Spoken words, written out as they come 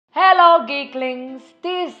Hello, Geeklings.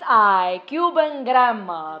 This I, Cuban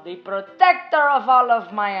Grandma, the protector of all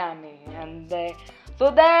of Miami. And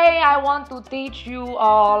today I want to teach you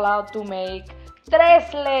all how to make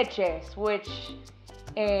tres leches, which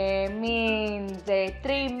means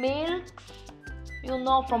 3 milks,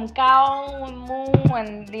 from cow and moo.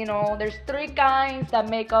 And, there's 3 kinds that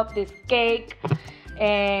make up this cake.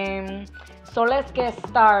 So let's get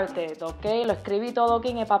started, ¿ok? Lo escribí todo aquí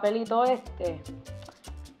en el papelito este.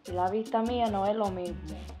 Y la vista mía no es lo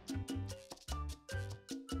mismo.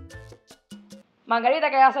 Margarita,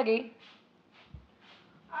 ¿qué hace aquí?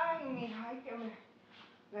 Ay, mija, ay, que me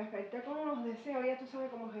desperté con unos deseos, ya tú sabes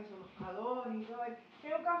cómo es eso, los calores y todo.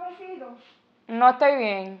 ¿Quieres un cafecito? No estoy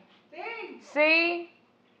bien. ¿Sí? Sí.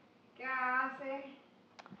 ¿Qué haces?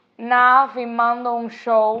 Nada, filmando un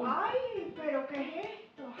show. Ay, pero ¿qué es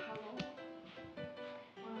esto?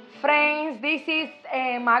 Friends, this is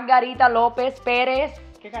Margarita López Pérez.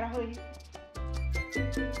 ¿Qué carajo dijiste?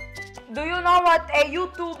 Do you know what a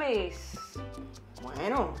YouTube is?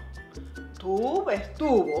 Bueno, tú ves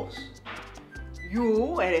tubos.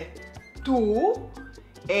 You eres tú.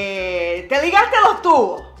 Te ligaste a los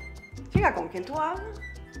tubos. Chica, ¿con quién tú hablas?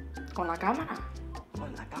 Con la cámara.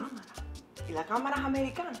 Con la cámara. ¿Y la cámara es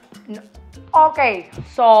americana? No. Okay,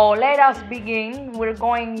 so let us begin. We're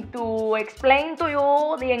going to explain to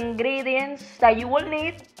you the ingredients that you will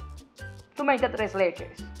need to make the tres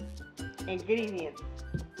leches. Ingredients.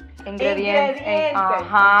 Ingredientes.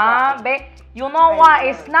 Exacto. You know what?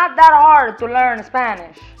 It's not that hard to learn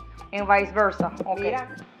Spanish and vice versa. Okay. Mira,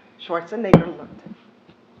 Schwarzenegger looked.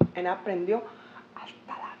 Él aprendió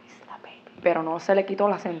hasta la vista, baby. Pero no se le quitó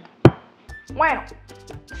el acento. Bueno,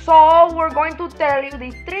 so we're going to tell you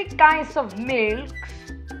the 3 kinds of milks,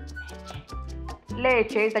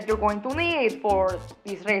 leches, that you're going to need for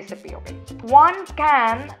this recipe, okay? 1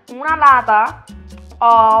 can, una lata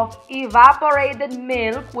of evaporated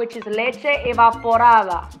milk, which is leche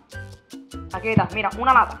evaporada. Aquí está, mira,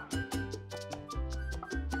 una lata.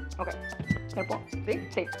 Okay,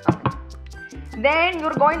 ¿sí? Sí. Okay. Then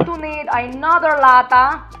you're going to need another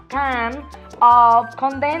lata, can, of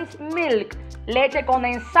condensed milk. Leche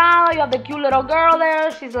condensada. You have the cute little girl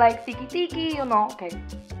there. She's like tiki, okay.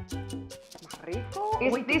 Más rico.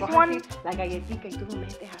 Is Uy, this one? La galletita y tú lo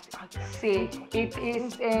metes así. Ay, Sí, it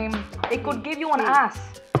is. It could give you an ass.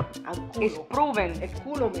 It's proven. El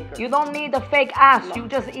culo maker. You don't need a fake ass. No. You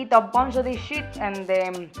just eat a bunch of this shit and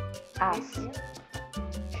ass.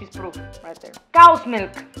 She's proof right there. Cow's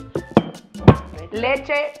milk.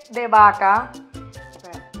 Leche de vaca.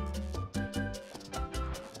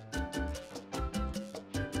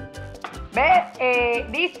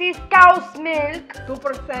 This is cow's milk.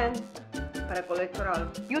 2% para colesterol.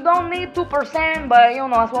 You don't need 2%, but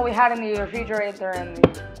that's what we had in the refrigerator.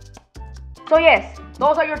 So yes,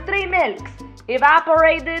 those are your 3 milks: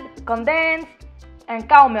 evaporated, condensed, and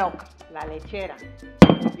cow milk. La lechera.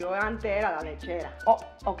 Yo antes era la lechera. Oh,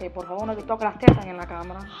 ok, por favor no te toques las tetas en la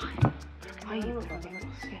cámara. Ay,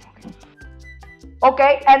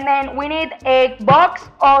 okay, and then we need a box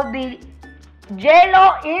of the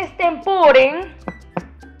Jello instant pudding.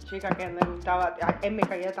 Chica, que me gustaba, él me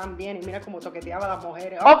caía tan bien y mira cómo toqueteaba a las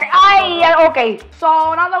mujeres. Okay, okay.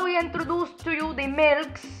 So now that we introduced to you the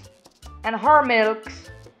milks and her milks,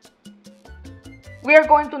 we are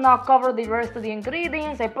going to now cover the rest of the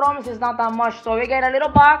ingredients. I promise it's not that much. So we get a little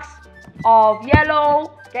box of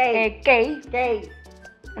yellow cake.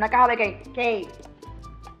 Una caja de cake.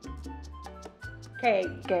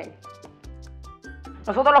 Cake.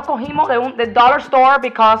 Nosotros los cogimos de dollar store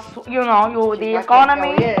because, the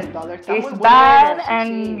economy is bad,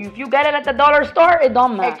 and if you get it at the dollar store, it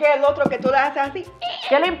don't matter. Es que el otro que tú le haces así.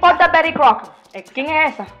 ¿Qué le importa a Betty Crocker? ¿Quién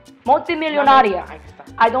es esa? Multimillonaria.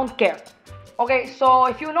 I don't care. Okay, so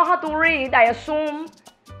if you know how to read, I assume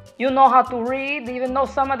you know how to read, even though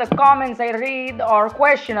some of the comments I read are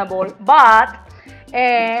questionable. But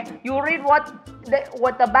you read what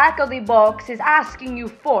the back of the box is asking you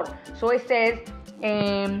for. So it says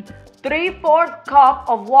 3/4 cup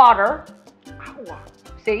of water. Agua.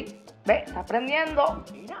 Sí, ve, está aprendiendo.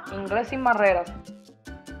 Mira. Inglés sin barreras.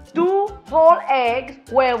 2 whole eggs,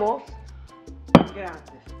 huevos.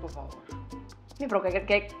 Grandes, por favor. Sí, pero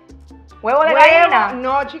 ¿qué? ¿Huevo de gallina?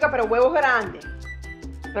 No, chica, pero huevos grandes.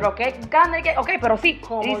 Pero qué grande que. Ok, pero sí.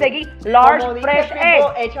 Como dice aquí, large fresh egg.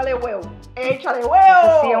 Échale huevo. Ese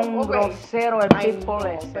sí es un grosero el pitbull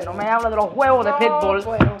ese. No me habla de los huevos de pitbull.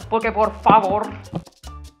 Bueno. Porque por favor.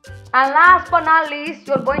 And last but not least,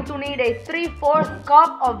 you're going to need a 3/4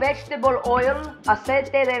 cup of vegetable oil,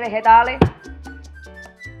 aceite de vegetales.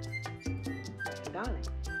 Dale.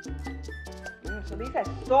 Eso dice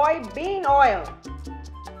soybean oil.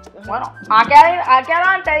 Bueno, aquí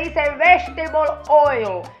adelante dice vegetable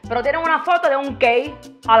oil, pero tienen una foto de un cake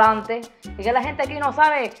adelante. Y que la gente aquí no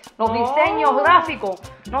sabe los diseños gráficos,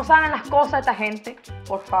 no saben las cosas de esta gente.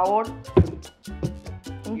 Por favor.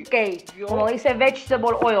 Un cake, como dice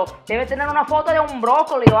vegetable oil, debe tener una foto de un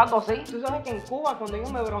brócoli o algo así. Tú sabes que en Cuba, cuando yo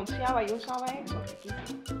me bronceaba, yo usaba eso.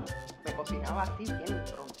 Me cocinaba así, bien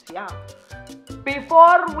bronceado.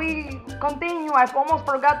 Before we continue, I almost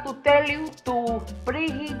forgot to tell you to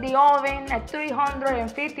preheat the oven at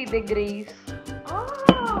 350 degrees.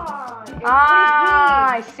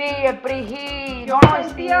 Sí, el preheat. Yo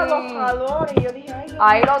sentía los calores y yo dije, ay,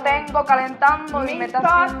 ahí lo tengo calentando y me está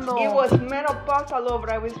haciendo... It was menopause all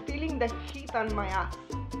over. I was feeling the heat on my ass.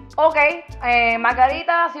 Ok,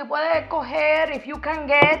 Margarita, si puedes coger, if you can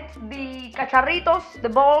get the cacharritos, the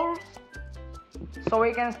bowls, so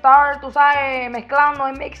we can start, tú sabes, mezclando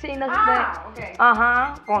and mixing. Okay.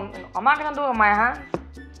 Ajá, I'm not gonna do it with my hands.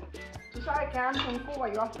 Tú sabes que antes en Cuba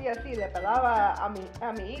yo hacía así, le pelaba a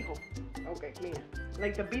mi hijo. Ok, mira,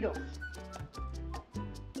 like the Beatles.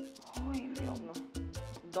 Ay, Dios. No,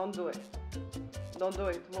 don't do it. Don't do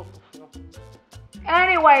it. No, no.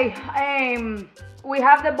 Anyway, we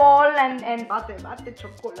have the bowl and Bate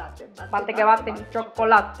chocolate. bate que bate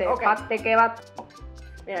chocolate. Okay. Bate que bate.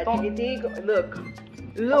 Mira, chiquitico, look.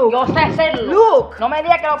 Yo sé hacerlo. Look. No me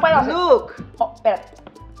digas que lo puedo hacer. Look. Oh, espérate.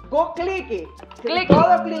 Go clicky. Clicky.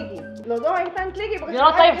 Todo clicky. Los dos están clicky porque Yo no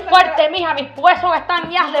estoy fuerte, mija. Mis huesos están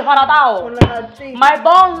ya desbaratados. Con las artistas. My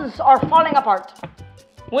bones are falling apart.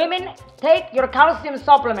 Women, take your calcium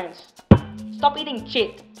supplements. Stop eating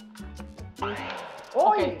shit.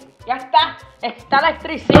 Oye, Ya está. Está la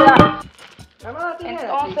electricidad. dame la tijera.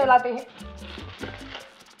 Entonces chica. la tijera.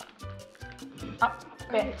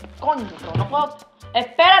 Coño, pero no puedo.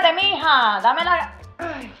 Espérate, mija. Dame la.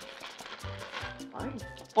 Ay.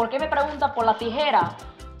 ¿Por qué me preguntas por la tijera?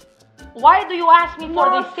 Why do you ask me for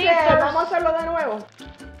No the sé, scissors? vamos a hacerlo de nuevo.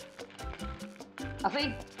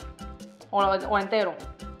 ¿Así? ¿O entero?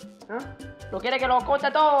 ¿Ah? ¿Lo quiere que lo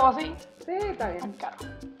corte todo así? Sí, está Ay, bien. carajo.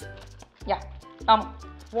 Ya, vamos.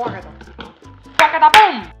 Fuácata.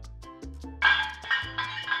 ¡Pacatapum!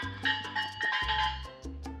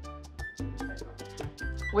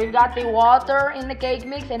 We've got the water in the cake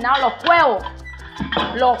mix and now los huevos.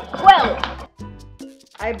 Los huevos.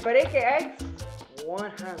 I break eggs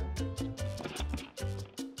one hand.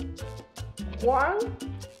 One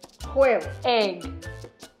huevo. Egg.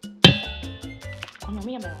 Coño,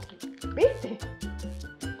 mía, me va aquí. ¿Viste?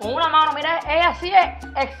 Con una mano, mira, ella sí es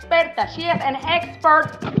experta. She is an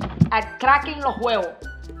expert at cracking los huevos.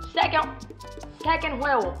 Second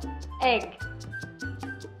huevo. Egg.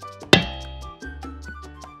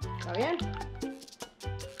 ¿Está bien?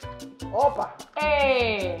 Opa.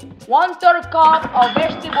 1/3 cup of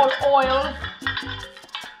vegetable oil.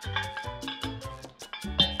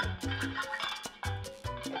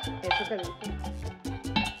 Eso te dice.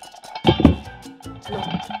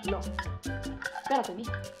 No. Espérate,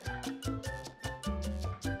 mija.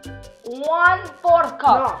 1/4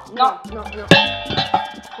 cup. No.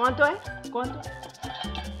 ¿Cuánto es? ¿Cuánto?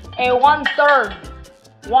 1/3.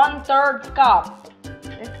 1/3 cup.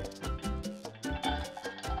 Este.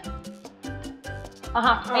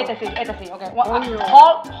 Ajá, Oh. este sí, okay. Coño.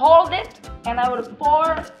 Hold it and I will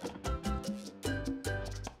pour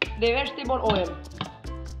the vegetable oil.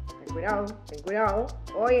 Ten cuidado.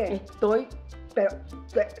 Oye, Estoy. pero.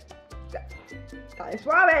 Está de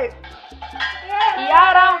suave. Y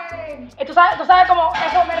ahora, tú sabes cómo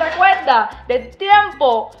eso me recuerda del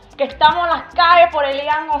tiempo que estamos en las calles por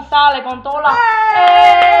Elian González con todas las.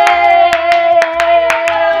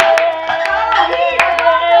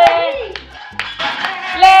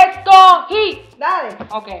 ¡Le cogí! Dale.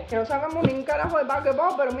 Ok. Que no sabemos ni un carajo de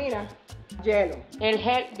basketball, pero mira. Hielo. El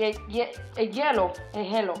hielo.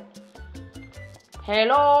 Hello.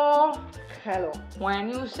 Hello. When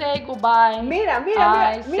you say goodbye. Mira.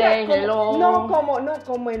 I say hello. No como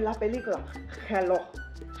en la película. Hello.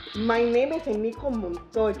 My name is Enrico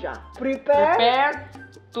Montoya. Prepare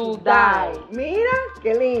to die. Mira,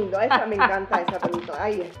 qué lindo. Esa me encanta esa película.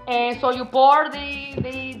 Ahí es. And so you pour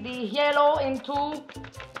the yellow into.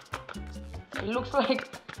 It looks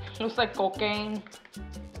like cocaine.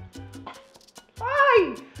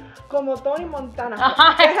 ¡Ay! Como Tony Montana.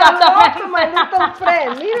 Ajá, Hello exactamente. to my little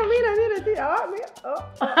friend. Mira, tía. Ah, mira. Oh.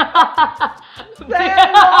 Hello to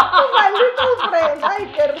my little friend. Ay,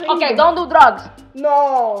 qué rico. Okay, don't do drugs.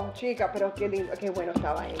 No, chica, pero qué lindo, qué bueno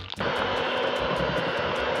estaba él.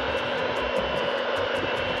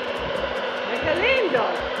 Mira qué lindo.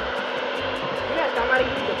 Mira, está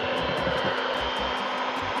amarillito.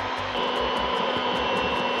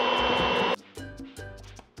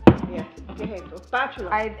 es esto? Spatula.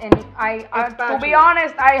 To be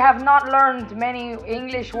honest, I have not learned many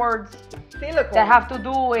English words Silicone. that have to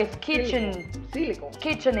do with kitchen. Silicone.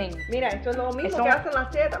 Kitchening. Mira, esto es lo mismo Eso- que hacen las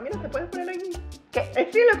tetas. Mira, se puede poner ahí. ¿Qué?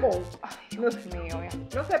 Es silicone. Dios mío, ya.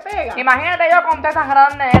 No se pega. Imagínate yo con tetas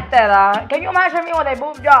grandes de esta edad. Can you imagine me with a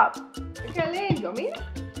boob job? Qué lindo, mira.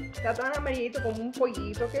 Está tan amarillito como un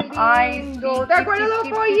pollito. Qué lindo. Ay, sí, ¿Te acuerdas de los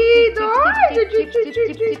chip, pollitos? Ay, chip, chip, chip, chip,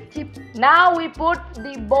 chip, chip, chip, chip. Now we put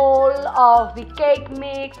the bowl of the cake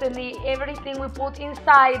mix and the everything we put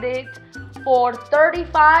inside it for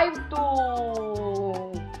 35 to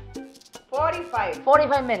 45.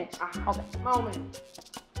 45 minutes. Ajá, Okay. más o menos.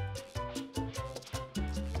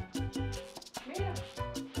 Mira.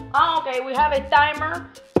 Okay, we have a timer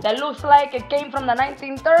that looks like it came from the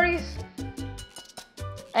 1930s.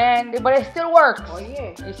 But it still works.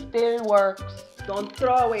 Oye, It still works. don't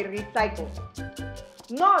throw away, recycle.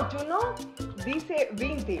 No, you know, dice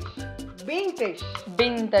vintage. Vintage.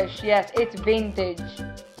 Vintage, yes, it's vintage.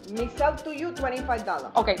 Me sell to you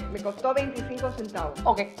 $25. Okay. Me costó 25 centavos.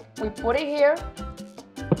 Okay, we put it here.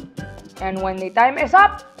 And when the time is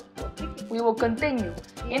up, we will continue.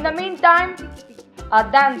 In the meantime, a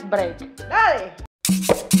dance break. Dale.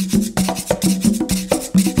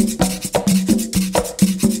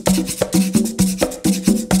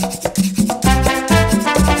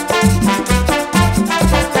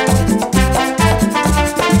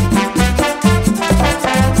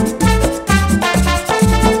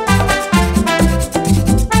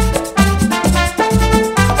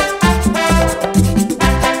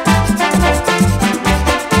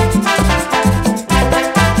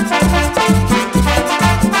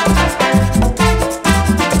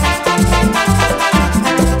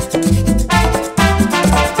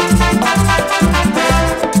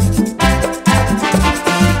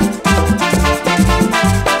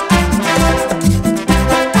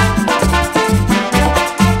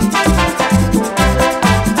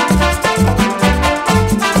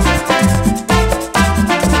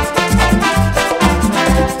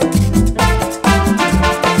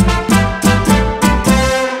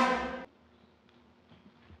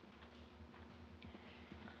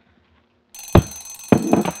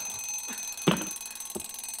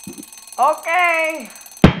 Okay,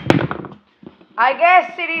 I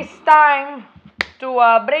guess it is time to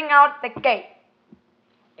bring out the cake.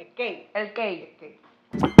 El cake. El cake.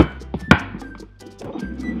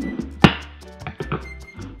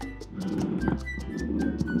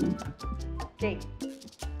 Cake.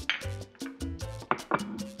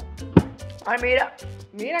 Ay, mira.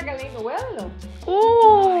 Mira qué lindo, huélalo.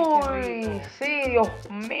 Uy, sí, Dios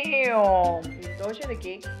mío. El toche de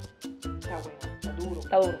cake está bueno, está duro.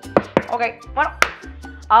 Está duro. Ok, bueno.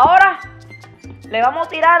 Ahora le vamos a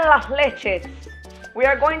tirar las leches. We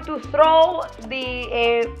are going to throw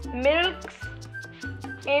the milks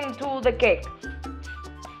into the cake.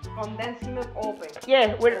 Condensed milk open.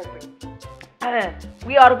 Yes, Open.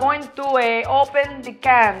 we are going to open the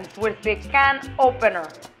can with the can opener.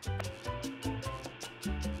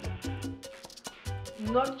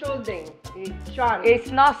 Not children. It's child.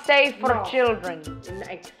 It's not safe for No. children.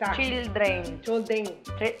 Exacto. Children. Children.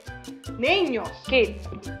 Chi- Niños. Kids.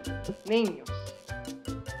 Niños.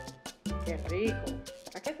 Qué rico.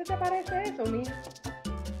 ¿A qué se te parece eso, mira?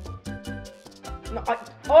 No, ay,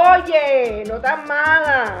 oye, no tan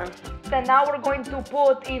mala. Then now we're going to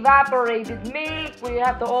put evaporated milk. We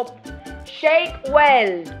have to shake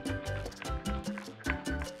well.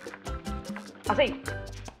 Así.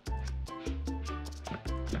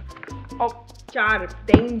 Oh, Sharp,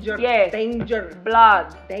 danger, Yes. danger,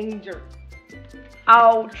 blood. danger.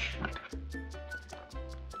 Ouch.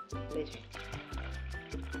 Leche.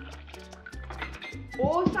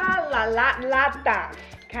 Usa la lata,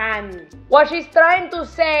 can. What she's trying to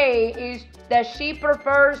say is that she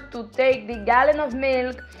prefers to take the gallon of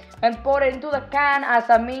milk and put it into the can as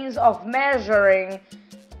a means of measuring.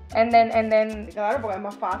 And then Claro, porque es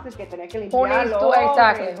más fácil que tener que Who needs limpiarlo, to-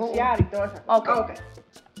 exactly. limpiar y todo eso. Okay. Ok.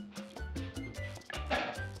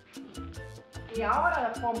 Y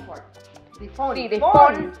ahora the fun part. The fun. see the Fun.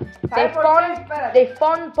 fun, ¿Sabes por qué? Espérate. the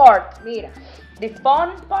fun part. Mira. The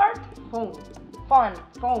fun part? Fun. Fun.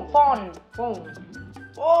 Fun. Fun. Fun.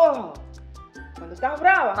 Oh. Cuando estás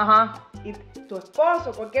brava Uh-huh. y tu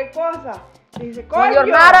esposo, cualquier cosa, te dice, When you're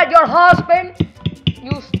 "Coño". mad at your husband,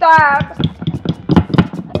 you stab.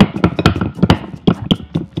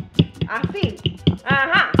 Así.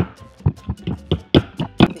 Ajá.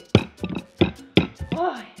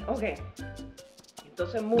 Ay, ok.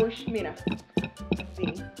 Entonces, mush, mira.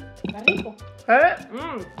 Así. Está rico. ¿Eh?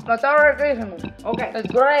 Mmm. Está riquísimo. Ok.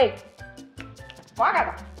 It's great.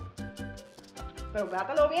 Págata. Pero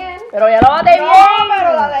bátelo bien. Pero ya lo bate bien. No,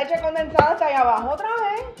 pero la leche condensada está ahí abajo otra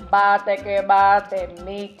vez. Bate que bate,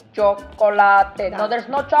 mi chocolate. No, there's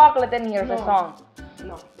no chocolate in here, No. the song.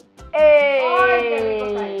 No. Ey. Ay, qué rico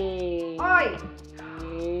está ahí. Ay.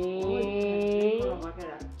 Uy, qué rico nos va a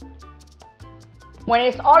quedar. When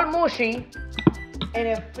it's all mushy, En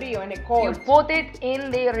el frío, en el you cold. put it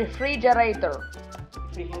in the refrigerator.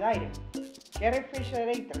 Refrigerator. ¿Qué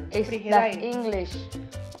refrigerator? It's that's Refrigerator. English.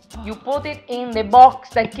 You put it in the box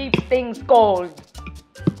that keeps things cold.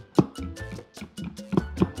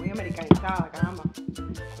 Muy americanizada, caramba.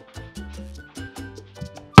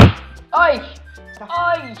 Ay, Está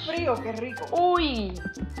ay, frío, qué rico. uy.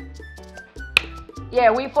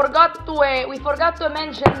 Yeah, we forgot to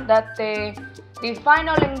mention that the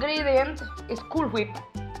final ingredient is Cool Whip.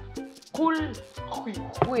 Cool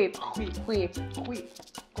Whip. Whip. Hui,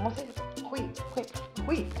 ¿Cómo se dice? hui, Whip.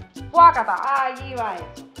 hui. Fuácata. Allí va eso.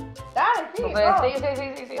 Dale, sí, Entonces, todo.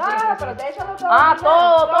 sí. Dale, pero échalo todo. Ah,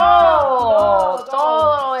 todo.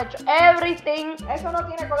 todo hecho. Everything. Eso no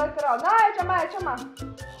tiene colesterol. No, echa más.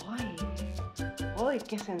 Ay,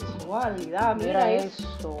 qué sensualidad. Mira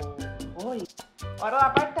eso. Ay. Ahora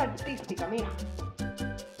la parte artística, mira.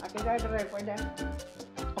 ¿A qué te recuerda?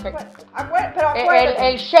 Okay. Pero acuérdate.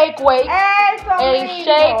 El shake weight. Eso El mismo,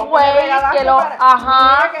 shake que me weight regalaste que lo, para-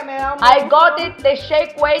 ajá. Mira que me da un I got gusto. it the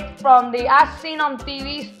shake weight from the As Seen on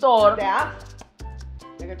TV store. ¿De as?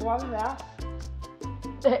 ¿De qué tú hablas de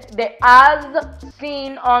as? The As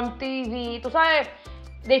Seen on TV. Tú sabes,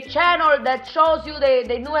 the channel that shows you the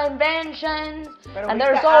new inventions, Pero and viste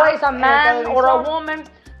there's always As a en el man or a televisor. woman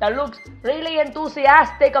that looks really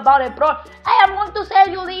enthusiastic about a product. I am going to sell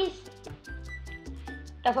you this.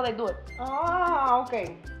 That's how they do it. Ah, ok.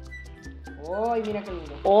 Ay, mira qué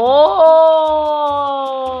lindo.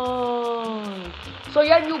 Oh, so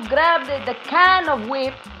then you grab the can of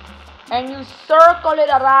whip and you circle it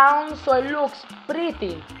around so it looks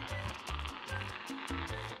pretty.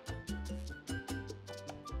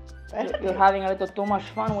 You're having a little too much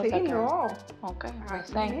fun with Sí, that. no. Okay, Ah, I'm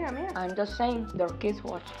saying. mira. I'm just saying there are kids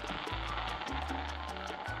watching.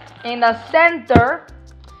 In the center,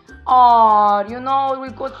 you know, we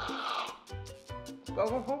could.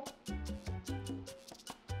 Go.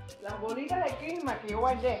 Las bolitas de crisma que yo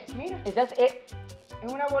guardé. Mira, Is that it?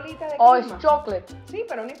 es una bolita de Oh, crisma. it's chocolate. Sí,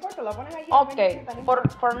 pero no importa, la pones allí. Okay. no For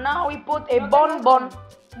importa. now, we put a No bonbon.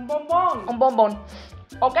 Un bombón. Un bonbon.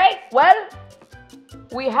 Okay. Well,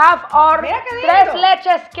 we have our Mira qué tres lindo.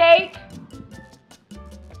 leches cake,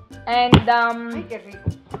 and Ay, qué rico.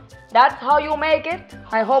 that's how you make it.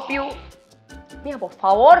 I hope you. Mira, por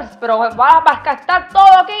favor, pero vas a gastar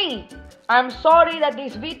todo aquí. I'm sorry that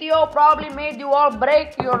this video probably made you all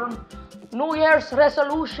break your New Year's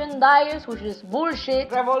resolution diets, which is bullshit.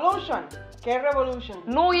 Revolution. ¿Qué revolution?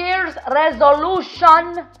 New Year's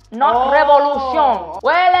resolution, not Oh. revolution.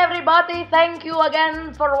 Well, everybody, thank you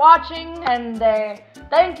again for watching, and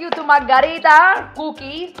thank you to Margarita,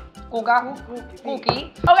 Cookie,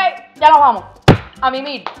 Cookie. Okay, ya nos vamos. A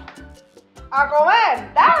mimir. A comer,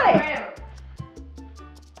 dale.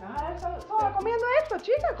 Solo comiendo esto,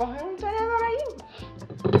 chica. Coge un tenedor ahí.